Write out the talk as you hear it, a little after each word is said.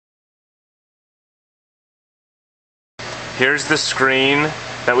here's the screen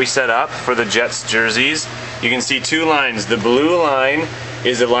that we set up for the Jets jerseys. You can see two lines. The blue line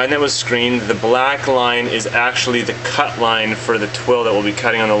is the line that was screened. The black line is actually the cut line for the twill that we'll be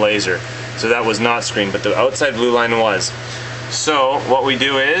cutting on the laser. So that was not screened, but the outside blue line was. So what we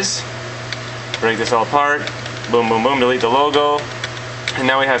do is break this all apart, boom, boom, boom, delete the logo, and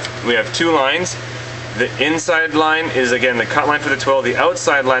now we have two lines. The inside line is again the cut line for the twill. The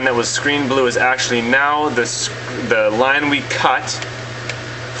outside line that was screened blue is actually now the line we cut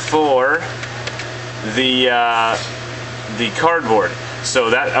for the cardboard. So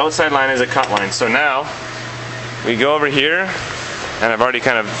that outside line is a cut line. So now we go over here, and I've already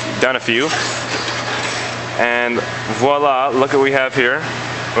kind of done a few, and voila, look what we have here.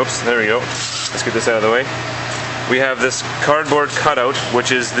 Oops, there we go. Let's get this out of the way. We have this cardboard cutout,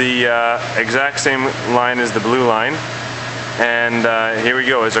 which is the exact same line as the blue line, and here we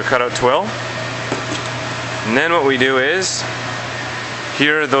go, is our cutout twill. And then what we do is,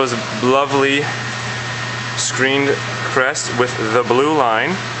 here are those lovely screened crests with the blue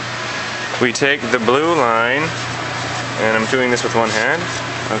line. We take the blue line, and I'm doing this with one hand.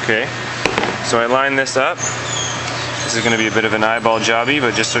 Okay, so I line this up. This is going to be a bit of an eyeball jobby,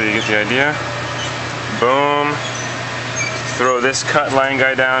 but just so you get the idea. Boom. Throw this cut line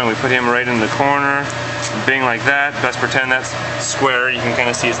guy down, and we put him right in the corner. Bing, like that. Let's pretend that's square. You can kind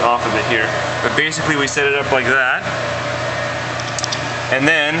of see it's off a bit here. But basically we set it up like that. And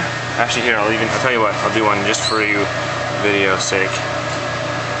then, actually here, I'll tell you what, I'll do one just for you, video sake.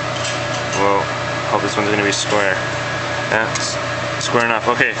 Whoa, hope this one's gonna be square. That's square enough.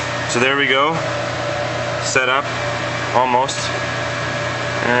 Okay, so there we go. Set up, almost.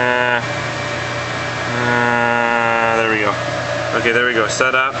 There we go. Okay, there we go,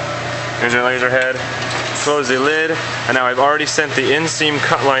 set up. Here's our laser head. Close the lid, and now I've already sent the inseam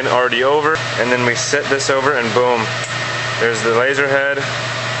cut line already over, and then we set this over, and boom. There's the laser head,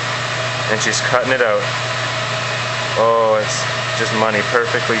 and she's cutting it out. Oh, it's just money.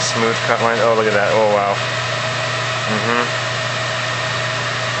 Perfectly smooth cut line. Oh, look at that. Oh, wow.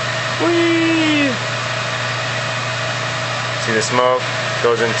 Whee! See the smoke?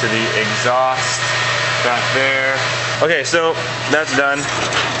 Goes into the exhaust back there. Okay, so that's done.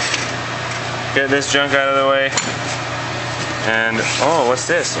 Get this junk out of the way. And, oh, what's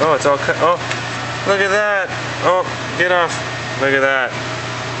this? Oh, it's all cut. Oh, look at that. Oh, get off. Look at that.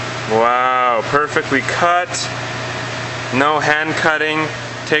 Wow, perfectly cut. No hand cutting.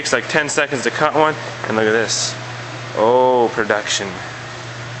 Takes like 10 seconds to cut one. And look at this. Oh, production.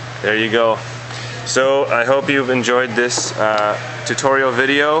 There you go. So I hope you've enjoyed this tutorial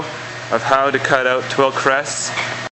video of how to cut out twill crests